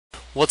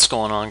What's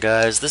going on,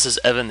 guys? This is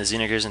Evan, the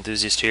Xenogears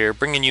enthusiast here,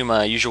 bringing you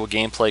my usual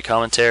gameplay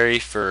commentary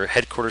for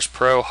Headquarters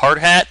Pro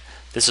Hardhat.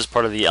 This is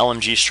part of the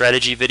LMG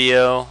strategy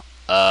video,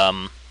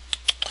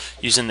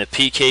 using the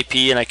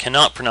PKP, and I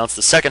cannot pronounce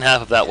the second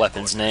half of that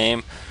weapon's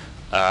name.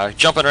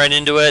 Jumping right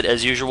into it,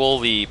 as usual,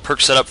 the perk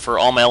setup for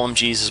all my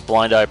LMGs is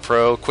Blind Eye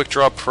Pro, Quick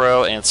Draw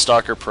Pro, and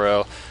Stalker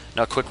Pro,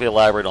 and I'll quickly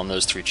elaborate on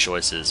those three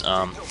choices.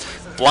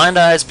 Blind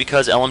Eye is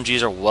because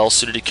LMGs are well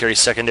suited to carry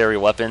secondary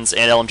weapons,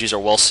 and LMGs are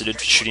well suited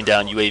for shooting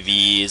down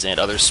UAVs and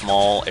other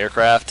small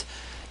aircraft,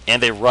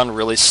 and they run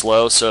really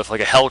slow, so if like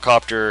a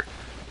helicopter,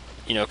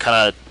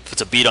 kind of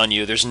puts a beat on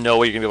you, there's no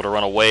way you're going to be able to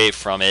run away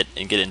from it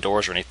and get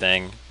indoors or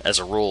anything, as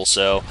a rule.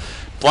 So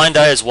Blind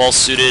Eye is well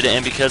suited,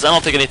 and because I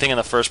don't think anything in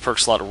the first perk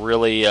slot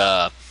really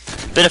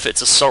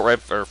benefits assault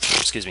rifle, or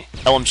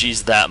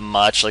LMGs that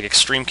much. Like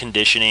extreme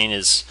conditioning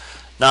is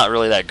not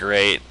really that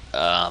great.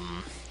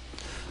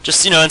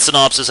 Just, in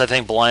synopsis, I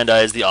think Blind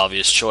Eye is the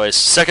obvious choice.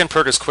 Second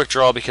perk is Quick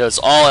Draw because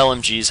all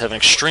LMGs have an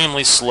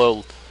extremely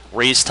slow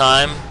raise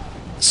time,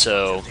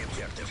 so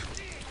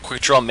Quick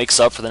Draw makes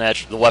up for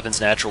the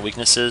weapon's natural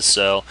weaknesses.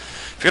 So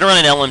if you're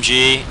going to run an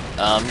LMG,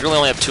 you really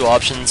only have two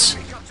options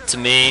to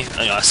me,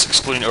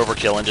 excluding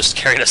Overkill and just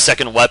carrying a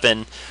second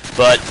weapon.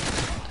 But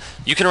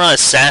you can run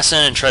Assassin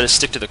and try to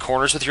stick to the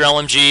corners with your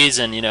LMGs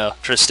and,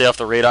 try to stay off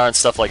the radar and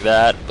stuff like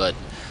that, but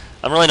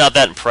I'm really not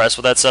that impressed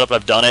with that setup.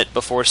 I've done it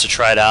before just to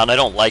try it out, and I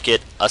don't like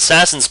it.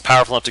 Assassin's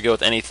powerful enough to go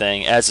with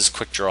anything, as is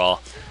Quick Draw,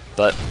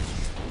 but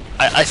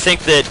I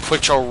think that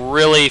Quick Draw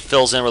really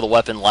fills in where the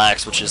weapon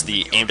lacks, which is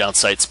the aim-down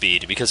sight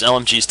speed, because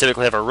LMGs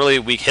typically have a really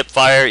weak hip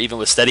fire, even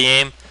with steady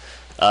aim.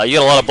 You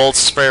get a lot of bullets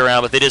to spray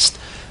around, but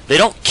they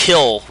don't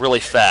kill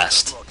really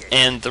fast.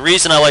 And the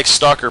reason I like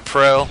Stalker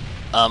Pro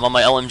on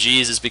my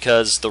LMGs is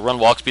because the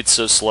run-walk speed's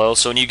so slow,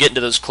 so when you get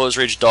into those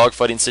close-range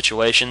dogfighting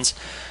situations,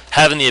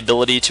 having the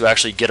ability to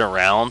actually get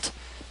around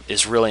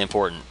is really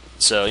important.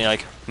 So,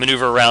 like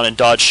maneuver around and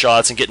dodge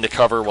shots and get into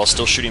cover while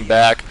still shooting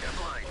back.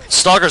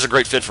 Stalker's a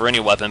great fit for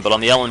any weapon, but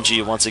on the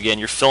LMG, once again,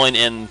 you're filling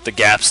in the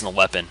gaps in the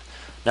weapon.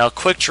 Now,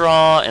 Quick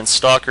Draw and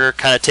Stalker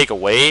kind of take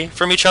away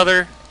from each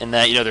other in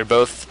that, they're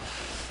both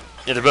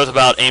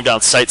about aim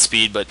down sight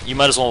speed, but you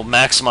might as well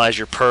maximize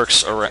your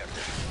perks, or,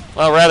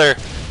 well, rather,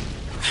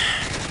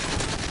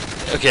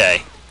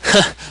 okay,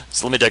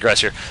 so let me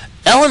digress here.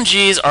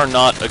 LMGs are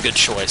not a good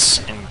choice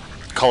in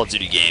Call of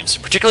Duty games,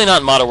 particularly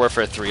not in Modern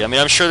Warfare 3. I mean,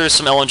 I'm sure there's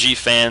some LMG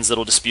fans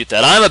that'll dispute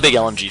that. I'm a big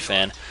LMG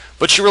fan,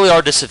 but you really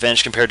are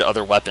disadvantaged compared to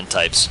other weapon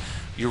types.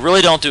 You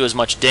really don't do as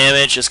much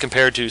damage as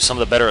compared to some of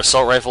the better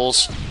assault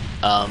rifles.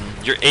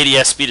 Your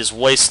ADS speed is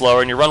way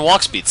slower, and your run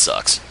walk speed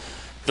sucks.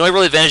 The only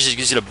real advantage is you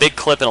get a big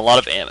clip and a lot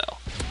of ammo.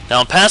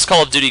 Now, in past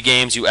Call of Duty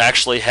games, you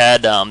actually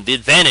had the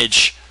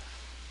advantage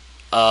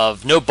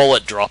of no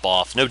bullet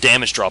drop-off, no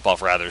damage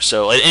drop-off, rather.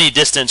 So at any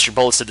distance, your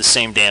bullets did the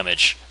same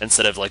damage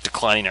instead of like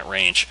declining at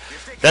range.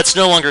 That's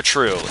no longer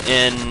true.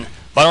 In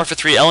Modern Warfare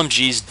 3,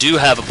 LMGs do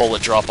have a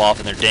bullet drop-off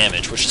in their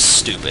damage, which is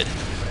stupid.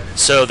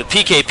 So the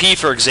PKP,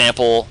 for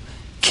example,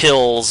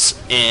 kills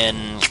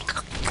in,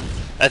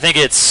 I think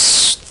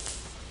it's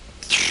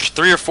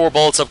 3 or 4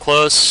 bullets up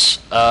close.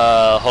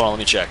 Hold on, let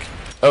me check.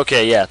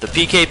 Okay, yeah, the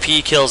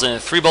PKP kills in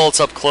 3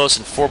 bullets up close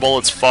and 4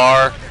 bullets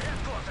far.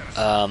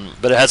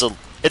 But it has a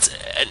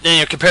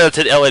compare that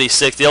to the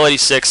L86. The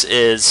L86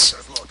 is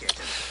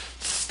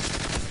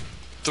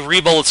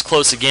 3 bullets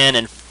close again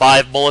and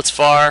 5 bullets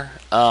far.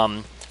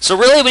 So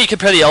really, when you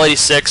compare the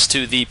L86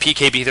 to the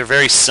PKB, they're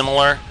very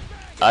similar.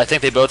 I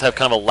think they both have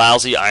kind of a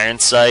lousy iron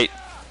sight,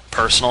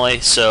 personally,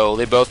 so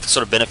they both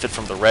sort of benefit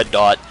from the red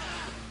dot.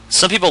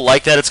 Some people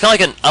like that. It's kind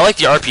of like I like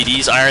the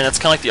RPD's iron. That's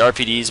kind of like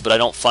the RPD's, but I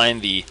don't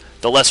find the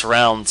less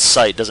round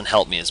sight doesn't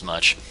help me as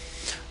much.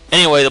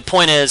 Anyway, the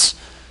point is,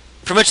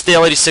 pretty much the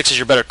L86 is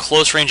your better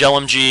close-range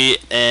LMG,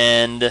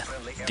 and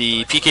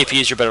the PKP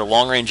is your better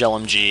long-range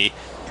LMG.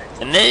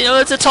 And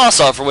it's a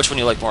toss-off for which one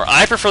you like more.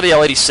 I prefer the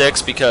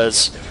L86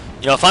 because,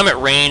 if I'm at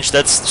range,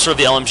 that's sort of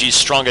the LMG's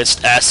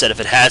strongest asset, if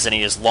it has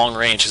any, is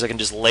long-range, because I can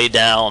just lay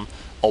down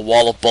a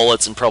wall of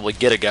bullets and probably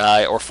get a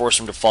guy or force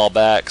him to fall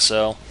back.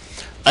 So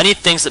I need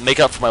things that make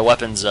up for my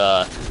weapon's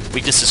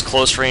weaknesses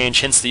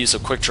close-range, hence the use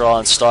of Quick Draw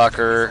and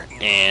Stalker,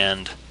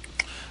 and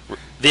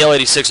the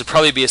L86 would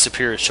probably be a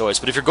superior choice.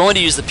 But if you're going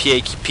to use the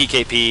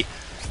PKP,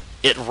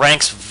 it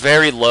ranks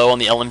very low on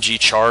the LMG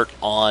chart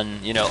on,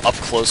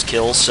 up-close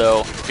kills.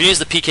 So if you use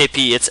the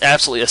PKP, it's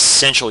absolutely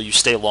essential you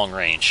stay long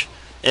range.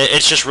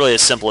 It's just really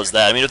as simple as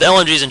that. I mean, with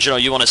LMGs in general,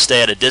 you want to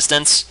stay at a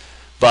distance,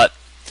 but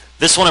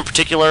this one in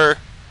particular,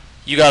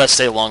 you got to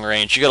stay long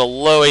range. You got a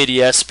low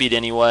ADS speed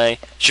anyway.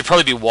 You should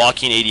probably be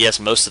walking ADS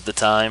most of the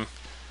time.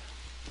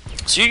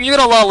 So you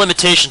got a lot of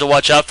limitations to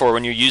watch out for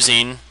when you're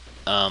using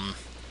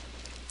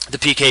the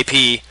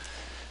PKP.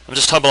 I'm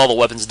just talking about all the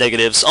weapons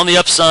negatives. On the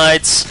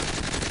upsides,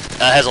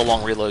 it has a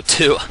long reload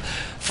too.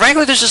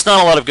 Frankly, there's just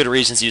not a lot of good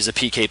reasons to use the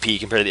PKP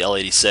compared to the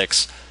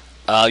L86.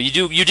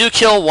 You do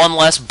kill 1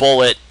 less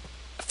bullet,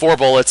 4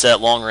 bullets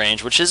at long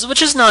range, which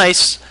is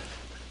nice.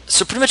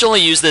 So pretty much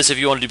only use this if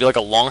you want to do like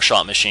a long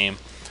shot machine.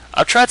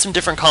 I've tried some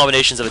different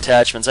combinations of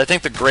attachments. I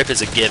think the grip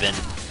is a given.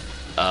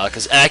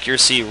 because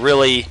accuracy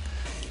really,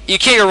 you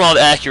can't go wrong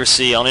with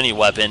accuracy on any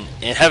weapon,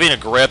 and having a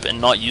grip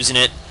and not using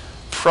it,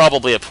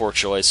 probably a poor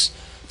choice.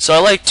 So I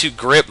like to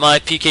grip my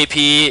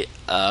PKP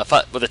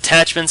with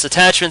attachments.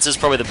 Attachments is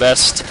probably the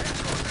best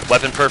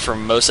weapon perk for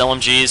most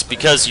LMGs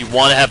because you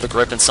want to have the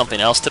grip in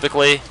something else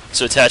typically,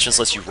 so attachments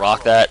lets you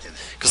rock that,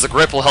 because the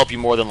grip will help you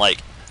more than like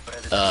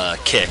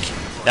kick.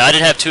 Now I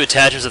didn't have 2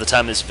 attachments at the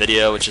time of this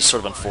video, which is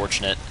sort of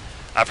unfortunate.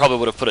 I probably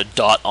would have put a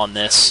dot on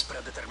this.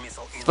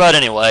 But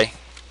anyway,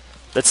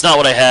 that's not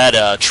what I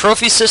had.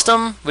 Trophy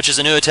System, which is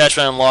a new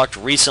attachment I unlocked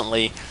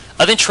recently.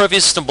 I think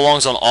Trophy System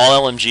belongs on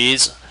all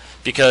LMGs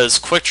because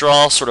Quick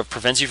Draw sort of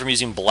prevents you from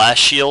using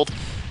Blast Shield,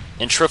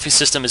 and Trophy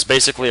System is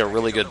basically a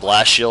really good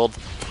Blast Shield.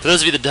 For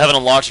those of you that haven't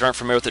unlocked it or aren't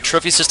familiar with it,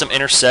 Trophy System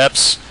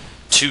intercepts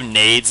 2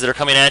 nades that are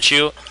coming at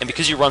you, and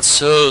because you run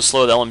so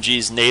slow with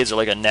LMGs, nades are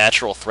like a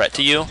natural threat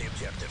to you.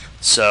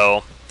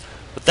 So,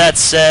 with that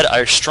said,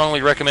 I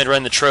strongly recommend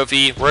running the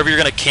Trophy wherever you're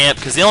going to camp,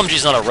 because the LMG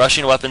is not a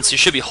rushing weapon, so you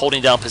should be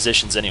holding down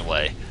positions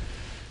anyway.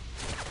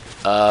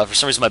 For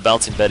some reason my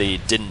Bouncing Betty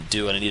didn't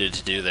do what I needed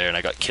to do there, and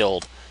I got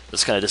killed. I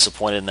was kind of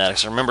disappointed in that,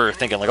 because I remember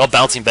thinking, like, oh,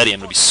 Bouncing Betty, I'm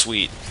going to be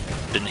sweet.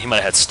 He might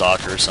have had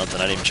Stalker or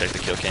something. I didn't even check the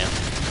kill cam.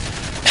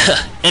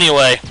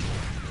 Anyway,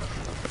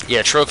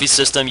 yeah, Trophy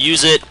System,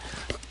 use it.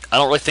 I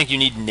don't really think you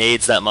need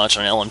nades that much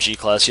on an LMG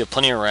class. You have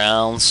plenty of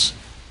rounds.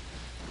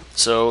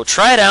 So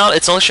try it out.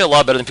 It's actually a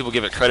lot better than people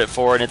give it credit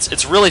for, and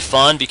it's really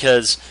fun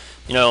because,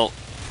 you know,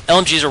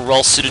 LMGs are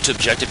well suited to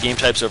objective game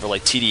types over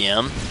like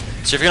TDM.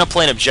 So if you're gonna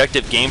play an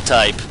objective game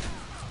type,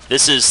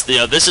 this is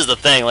the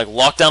thing. Like,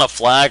 lock down a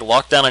flag,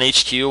 lock down an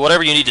HQ,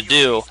 whatever you need to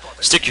do.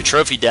 Stick your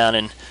trophy down,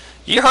 and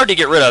you're hard to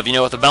get rid of. You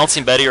know, with a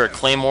Bouncing Betty or a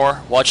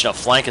Claymore, watching a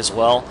flank as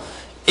well,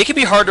 it can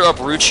be hard to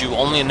uproot you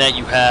only in that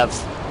you have,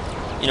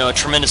 you know, a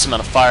tremendous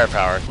amount of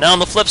firepower. Now on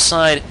the flip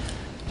side,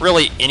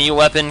 really any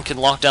weapon can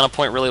lock down a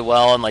point really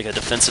well in like a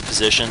defensive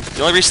position.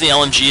 The only reason the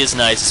LMG is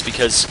nice is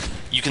because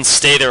you can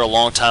stay there a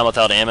long time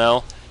without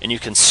ammo, and you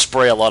can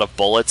spray a lot of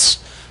bullets.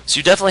 So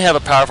you definitely have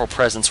a powerful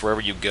presence wherever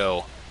you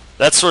go.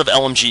 That's sort of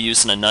LMG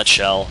use in a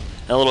nutshell,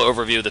 and a little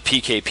overview of the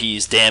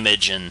PKP's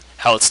damage and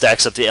how it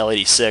stacks up to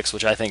L86,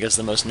 which I think is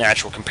the most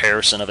natural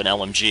comparison of an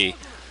LMG.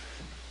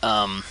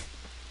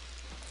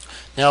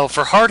 Now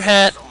for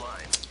Hardhat,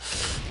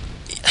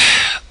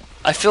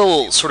 I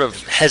feel sort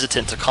of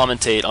hesitant to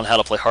commentate on how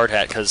to play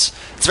Hardhat because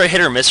it's very hit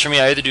or miss for me.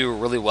 I either do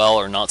really well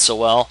or not so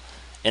well.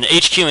 And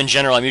HQ in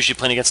general, I'm usually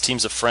playing against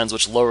teams of friends,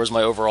 which lowers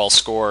my overall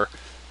score.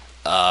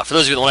 For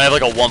those of you that want, I have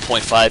like a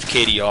 1.5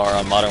 KDR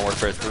on Modern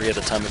Warfare 3 at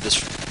the time of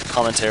this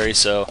commentary,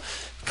 so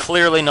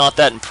clearly not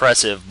that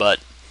impressive,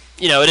 but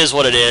you know, it is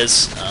what it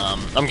is.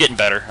 I'm getting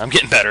better. I'm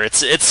getting better.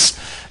 It's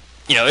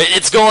you know,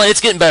 it's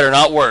getting better,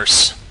 not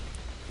worse.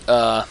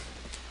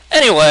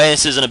 Anyway,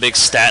 this isn't a big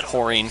stat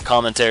whoring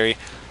commentary.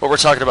 What we're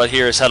talking about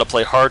here is how to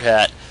play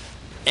Hardhat.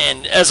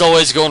 And as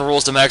always, go in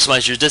rules to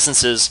maximize your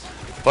distances.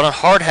 But on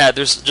Hardhat,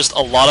 there's just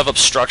a lot of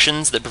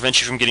obstructions that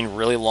prevent you from getting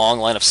really long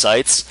line of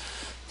sights.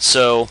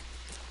 So,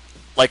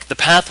 like the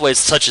pathways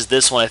such as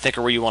this one, I think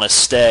are where you want to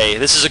stay.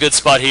 This is a good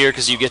spot here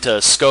because you get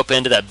to scope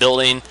into that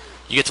building,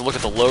 you get to look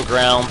at the low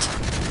ground,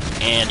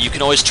 and you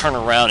can always turn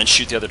around and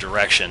shoot the other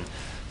direction.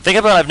 The thing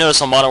about I've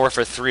noticed on Modern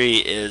Warfare 3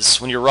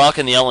 is when you're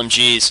rocking the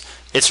LMGs,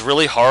 it's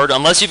really hard,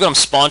 unless you've got them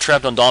spawn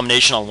trapped on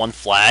domination on one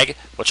flag,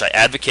 which I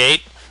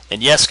advocate.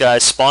 And yes,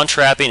 guys, spawn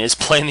trapping is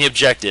playing the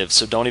objective,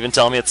 so don't even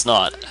tell me it's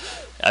not.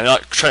 I'm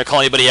not trying to call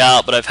anybody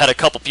out, but I've had a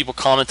couple people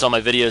comment on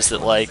my videos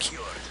that, like, you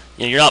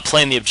know, you're not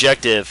playing the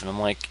objective, and I'm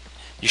like,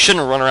 you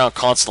shouldn't run around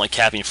constantly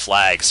capping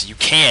flags. You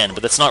can,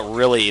 but that's not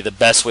really the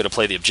best way to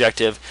play the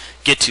objective.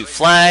 Get 2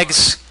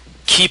 flags,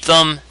 keep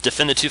them,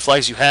 defend the 2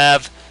 flags you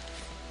have.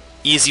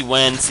 Easy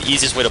wins, the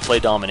easiest way to play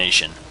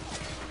domination.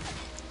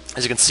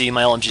 As you can see,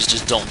 my LMGs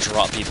just don't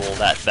drop people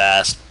that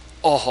fast.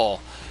 Oh,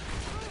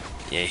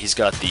 yeah, he's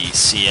got the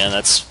CM.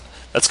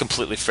 That's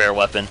completely fair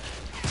weapon.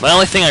 My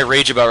only thing I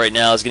rage about right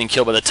now is getting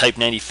killed by the Type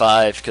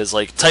 95, because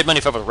like Type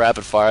 95 with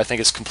rapid fire I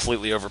think is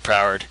completely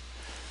overpowered.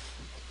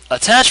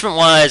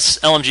 Attachment-wise,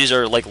 LMGs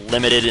are like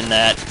limited in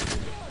that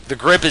the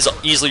grip is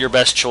easily your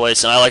best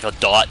choice, and I like a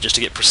dot just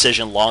to get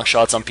precision long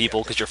shots on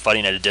people because you're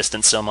fighting at a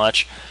distance so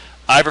much.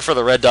 I prefer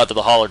the red dot to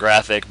the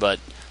holographic, but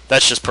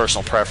that's just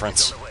personal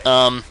preference.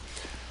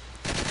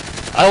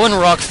 I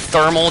wouldn't rock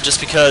Thermal just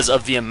because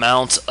of the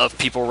amount of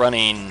people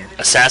running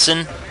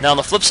Assassin. Now on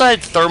the flip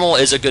side, Thermal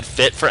is a good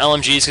fit for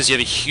LMGs because you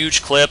have a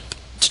huge clip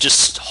to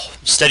just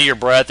steady your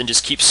breath and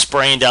just keep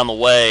spraying down the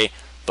way,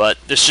 but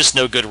there's just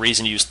no good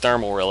reason to use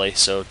Thermal really,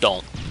 so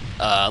don't.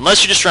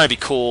 Unless you're just trying to be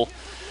cool.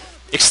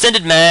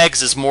 Extended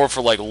mags is more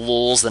for like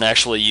lulz than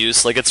actually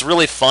use. Like, it's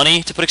really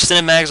funny to put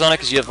extended mags on it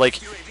because you have like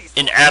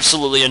an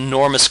absolutely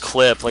enormous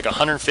clip, like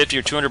 150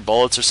 or 200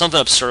 bullets or something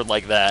absurd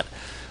like that.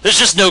 There's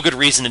just no good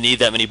reason to need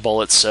that many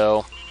bullets,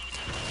 so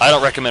I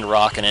don't recommend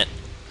rocking it.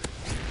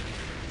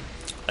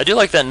 I do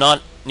like that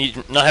not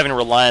having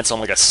reliance on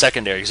like a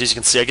secondary, because as you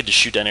can see I get to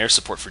shoot down air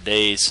support for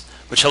days,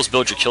 which helps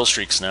build your kill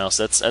streaks now,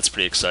 so that's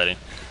pretty exciting.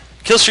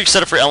 Kill streak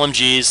setup for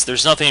LMGs,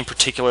 there's nothing in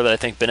particular that I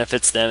think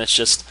benefits them, it's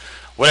just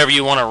whatever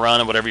you want to run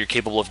and whatever you're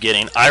capable of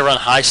getting. I run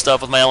high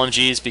stuff with my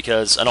LMGs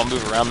because I don't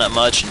move around that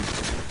much, and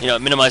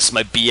it minimizes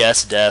my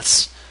BS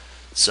deaths.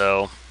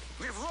 So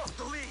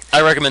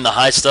I recommend the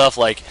high stuff.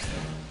 Like,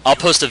 I'll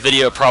post a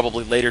video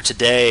probably later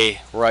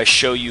today where I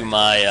show you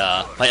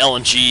my my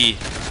LMG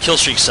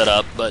killstreak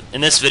setup, but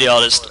in this video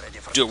I'll just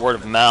do it word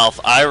of mouth.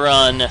 I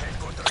run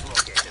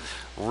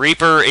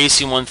Reaper,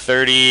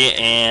 AC-130,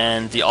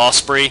 and the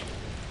Osprey.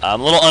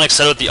 I'm a little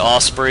unexcited with the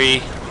Osprey.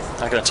 I'm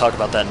not going to talk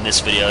about that in this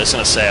video. I was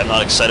going to say I'm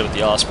not excited with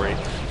the Osprey.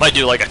 Might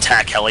do like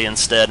attack heli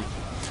instead.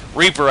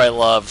 Reaper I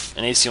love,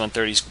 and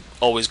AC-130 is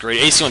always great.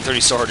 AC-130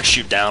 is so hard to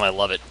shoot down, I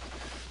love it.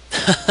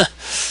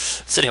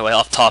 So anyway,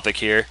 off topic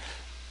here.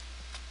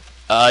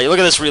 You look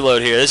at this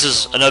reload here. This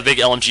is another big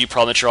LMG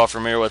problem that you're all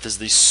familiar with, is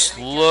these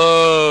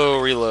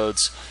slow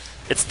reloads.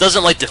 It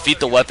doesn't like defeat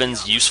the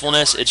weapon's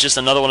usefulness. It's just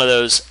another one of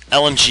those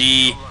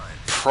LMG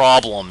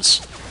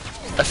problems.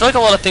 I feel like a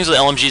lot of things with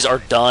LMGs are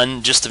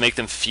done just to make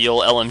them feel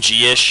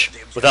LMG-ish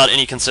without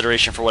any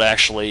consideration for what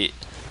actually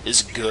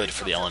is good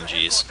for the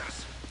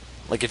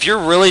LMGs. Like, if you're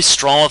really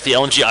strong with the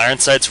LMG iron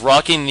sights,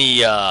 rocking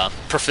the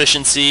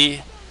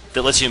proficiency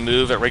that lets you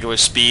move at regular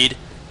speed,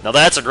 now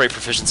that's a great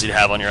proficiency to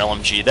have on your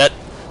LMG. That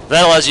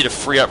allows you to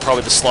free up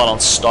probably the slot on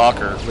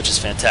Stalker, which is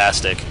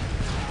fantastic.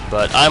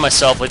 But I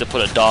myself like to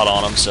put a dot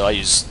on them, so I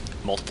use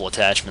multiple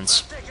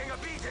attachments.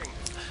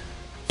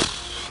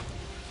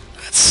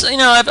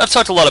 I've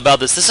talked a lot about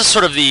this. This is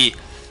sort of the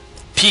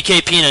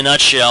PKP in a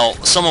nutshell.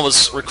 Someone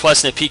was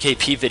requesting a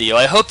PKP video.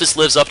 I hope this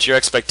lives up to your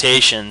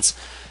expectations.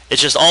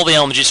 It's just all the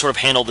LMGs sort of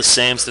handle the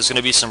same, so there's going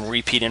to be some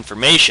repeat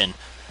information.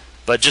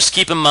 But just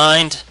keep in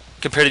mind,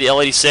 compared to the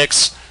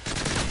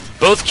L86,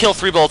 both kill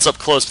 3 bullets up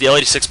close, but the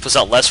L86 puts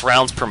out less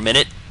rounds per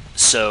minute,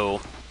 the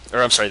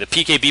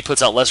PKB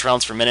puts out less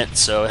rounds per minute,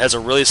 so it has a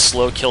really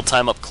slow kill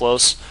time up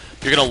close.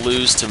 You're going to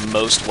lose to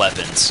most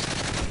weapons.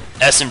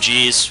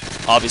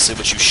 SMGs, obviously,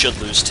 which you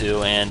should lose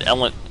to, and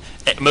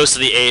most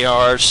of the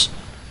ARs.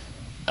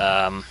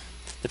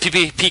 The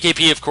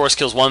PKP, of course,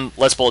 kills 1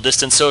 less bullet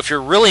distance, so if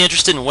you're really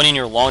interested in winning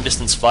your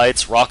long-distance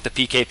fights, rock the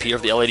PKP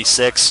over the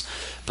L86,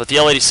 but the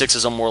L86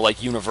 is a more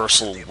like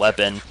universal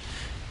weapon.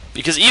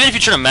 Because even if you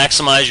try to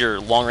maximize your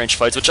long-range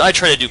fights, which I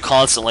try to do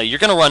constantly, you're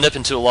going to run up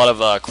into a lot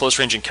of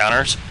close-range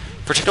encounters,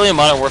 particularly in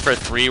Modern Warfare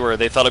 3, where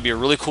they thought it would be a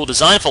really cool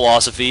design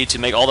philosophy to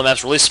make all the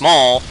maps really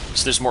small,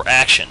 so there's more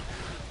action.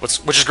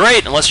 Which is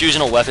great, unless you're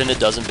using a weapon that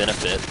doesn't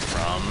benefit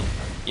from,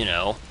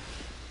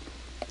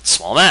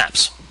 small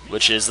maps,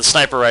 which is the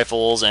sniper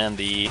rifles and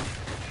the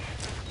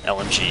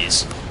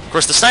LMGs. Of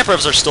course, the sniper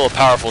rifles are still a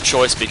powerful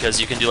choice because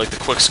you can do like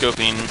the quick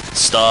scoping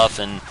stuff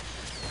and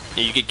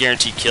you get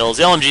guaranteed kills.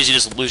 The LMGs, you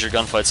just lose your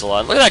gunfights a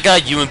lot. Look at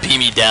that guy UMP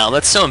me down.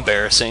 That's so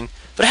embarrassing.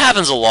 But it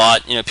happens a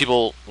lot.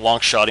 People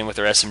long-shotting with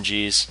their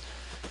SMGs.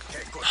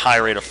 High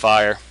rate of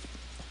fire.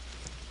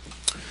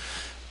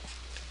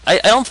 I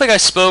don't think I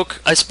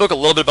spoke a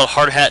little bit about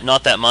Hardhat,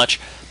 not that much.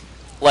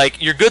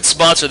 Like, your good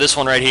spots are this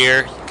one right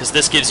here, because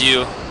this gives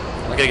you...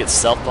 Am I going to get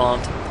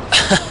stealth-bombed?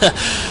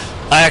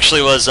 I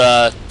actually was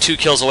 2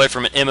 kills away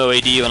from an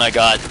MOAD when I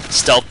got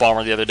stealth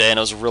bomber the other day, and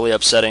it was really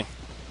upsetting.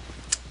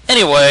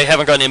 Anyway,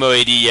 haven't gotten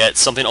MOAD yet.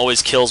 Something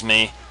always kills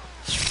me.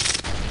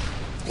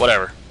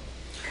 Whatever.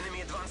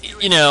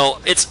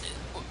 It's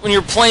when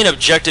you're playing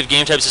objective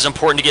game types, it's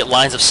important to get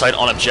lines of sight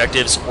on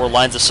objectives or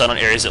lines of sight on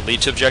areas that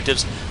lead to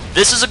objectives.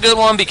 This is a good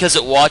one because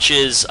it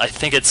watches, I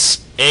think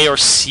it's A or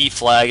C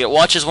flag. It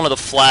watches one of the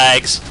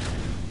flags.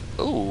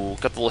 Ooh,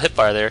 got the little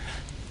hipfire there.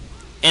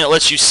 And it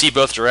lets you see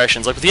both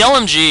directions. Like with the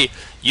LMG,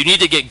 you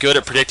need to get good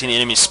at predicting the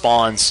enemy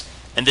spawns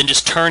and then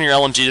just turn your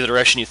LMG to the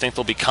direction you think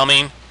they'll be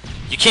coming.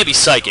 You can't be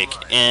psychic,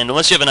 and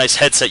unless you have a nice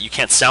headset, you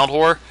can't sound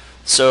whore.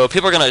 So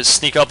people are going to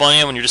sneak up on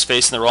you when you're just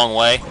facing the wrong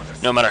way,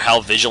 no matter how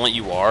vigilant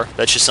you are.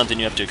 That's just something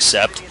you have to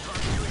accept.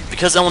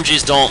 Because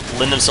LMGs don't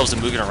lend themselves to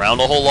moving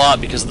around a whole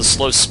lot because of the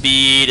slow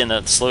speed and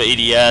the slow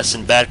ADS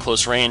and bad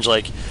close range,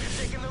 like,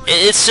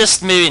 it's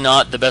just maybe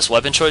not the best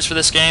weapon choice for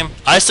this game.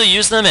 I still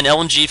use them, and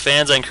LMG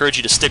fans, I encourage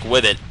you to stick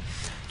with it.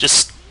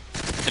 Just,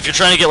 if you're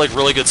trying to get like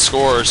really good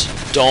scores,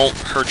 don't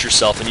hurt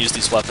yourself and use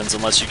these weapons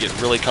unless you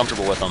get really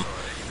comfortable with them.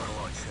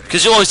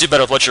 Because you'll always do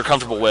better with what you're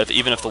comfortable with,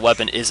 even if the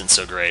weapon isn't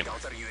so great.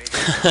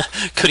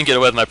 Couldn't get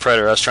away with my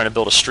Predator. I was trying to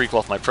build a streak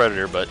with my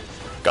Predator, but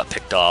got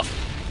picked off.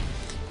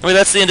 Anyway,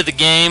 that's the end of the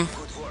game.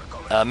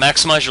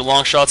 Maximize your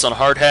long shots on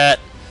Hardhat.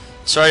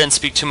 Sorry I didn't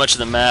speak too much of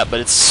the map, but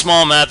it's a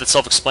small map that's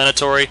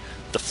self-explanatory.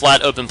 The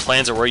flat open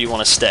plains are where you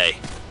want to stay.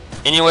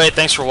 Anyway,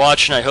 thanks for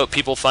watching. I hope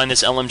people find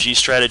this LMG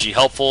strategy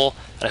helpful.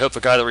 And I hope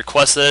the guy that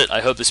requested it, I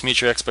hope this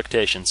meets your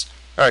expectations.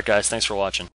 Alright guys, thanks for watching.